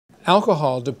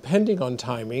Alcohol, depending on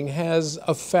timing, has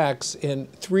effects in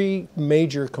three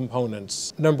major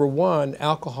components. Number one,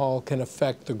 alcohol can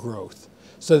affect the growth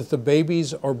so that the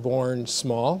babies are born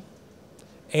small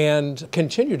and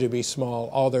continue to be small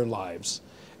all their lives.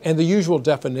 And the usual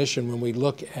definition when we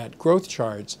look at growth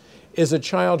charts is a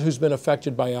child who's been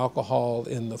affected by alcohol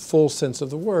in the full sense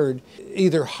of the word,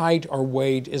 either height or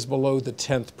weight is below the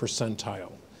 10th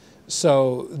percentile.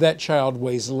 So that child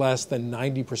weighs less than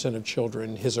 90% of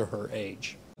children his or her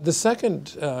age. The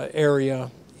second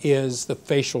area is the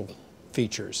facial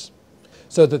features,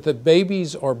 so that the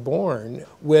babies are born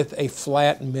with a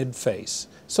flat mid-face.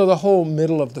 So the whole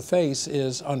middle of the face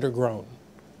is undergrown.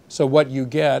 So what you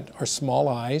get are small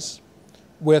eyes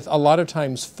with a lot of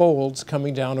times folds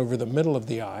coming down over the middle of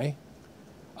the eye,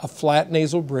 a flat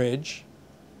nasal bridge,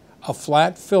 a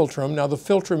flat philtrum. Now the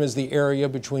philtrum is the area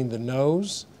between the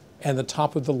nose and the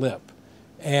top of the lip.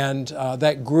 And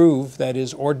that groove that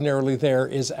is ordinarily there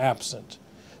is absent.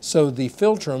 So the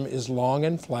philtrum is long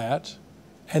and flat,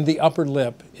 and the upper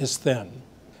lip is thin.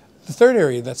 The third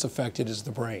area that's affected is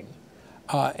the brain.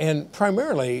 And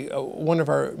primarily, one of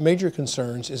our major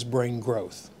concerns is brain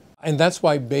growth. And that's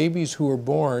why babies who are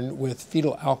born with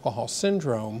fetal alcohol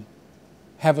syndrome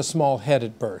have a small head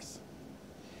at birth.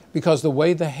 Because the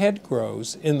way the head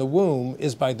grows in the womb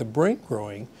is by the brain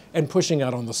growing and pushing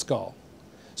out on the skull.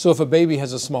 So if a baby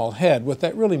has a small head, what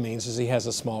that really means is he has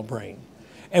a small brain.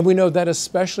 And we know that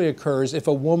especially occurs if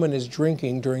a woman is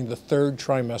drinking during the third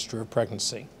trimester of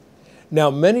pregnancy. Now,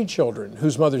 many children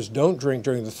whose mothers don't drink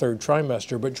during the third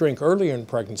trimester but drink earlier in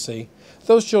pregnancy,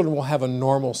 those children will have a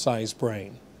normal-sized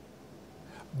brain.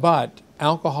 But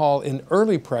alcohol in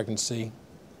early pregnancy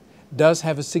does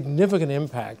have a significant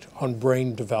impact on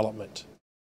brain development.